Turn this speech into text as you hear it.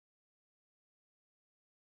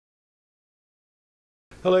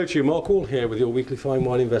Hello to you, Mark Wall here with your weekly fine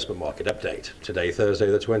wine investment market update. Today, Thursday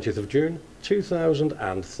the 20th of June,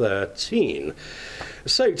 2013.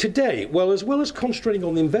 So today, as well as concentrating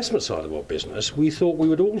on the investment side of our business, we thought we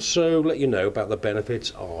would also let you know about the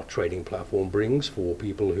benefits our trading platform brings for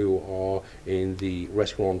people who are in the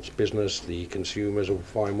restaurant business, the consumers of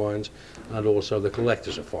fine wines, and also the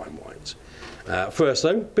collectors of fine wines. First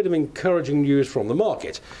though, a bit of encouraging news from the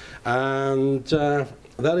market, and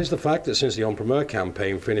that is the fact that since the Entrepreneur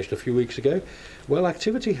campaign finished a few weeks ago,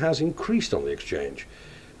 activity has increased on the exchange.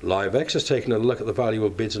 LiveX has taken a look at the value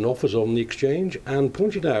of bids and offers on the exchange and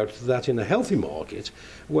pointed out that in a healthy market,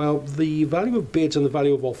 the value of bids and the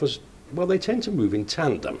value of offers, they tend to move in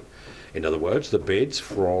tandem. In other words, the bids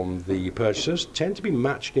from the purchasers tend to be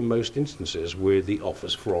matched in most instances with the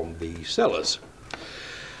offers from the sellers.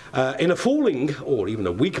 In a falling or even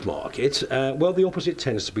a weak market, the opposite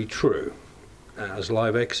tends to be true. As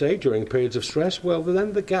LiveX say, during periods of stress,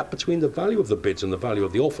 then the gap between the value of the bids and the value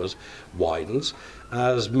of the offers widens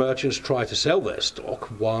as merchants try to sell their stock,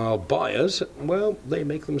 while buyers, they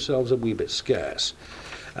make themselves a wee bit scarce.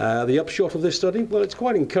 The upshot of this study, it's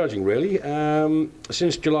quite encouraging really.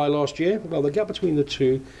 Since July last year, the gap between the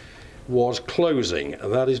two was closing.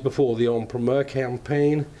 That is before the Entrepreneur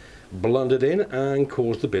campaign blundered in and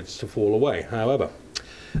caused the bids to fall away. However,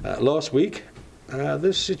 last week,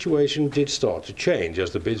 this situation did start to change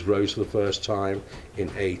as the bids rose for the first time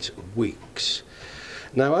in 8 weeks.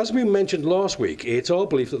 Now, as we mentioned last week, it's our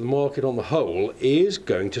belief that the market on the whole is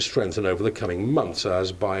going to strengthen over the coming months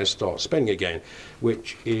as buyers start spending again,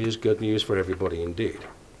 which is good news for everybody indeed.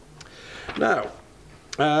 Now,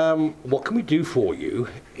 what can we do for you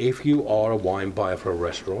if you are a wine buyer for a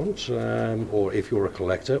restaurant, or if you're a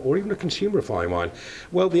collector, or even a consumer of fine wine?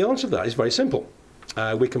 The answer to that is very simple.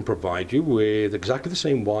 We can provide you with exactly the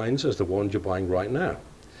same wines as the ones you're buying right now.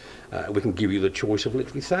 We can give you the choice of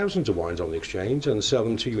literally thousands of wines on the exchange and sell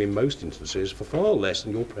them to you in most instances for far less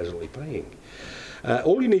than you're presently paying.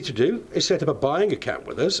 All you need to do is set up a buying account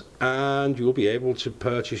with us and you'll be able to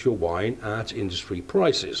purchase your wine at industry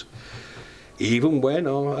prices. Even when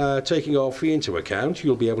taking our fee into account,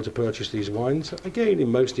 you'll be able to purchase these wines, again in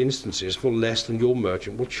most instances, for less than your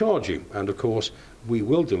merchant will charge you. And of course, we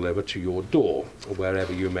will deliver to your door,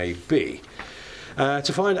 wherever you may be.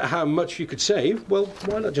 To find out how much you could save, why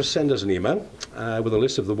not just send us an email with a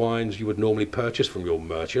list of the wines you would normally purchase from your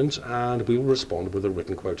merchant, and we will respond with a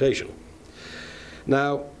written quotation.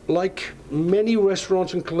 Now, like many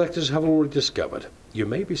restaurants and collectors have already discovered, you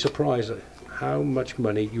may be surprised at how much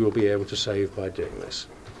money you will be able to save by doing this.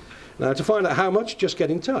 Now, to find out how much, just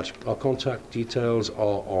get in touch. Our contact details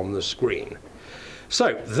are on the screen.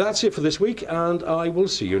 So, that's it for this week, and I will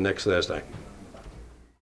see you next Thursday.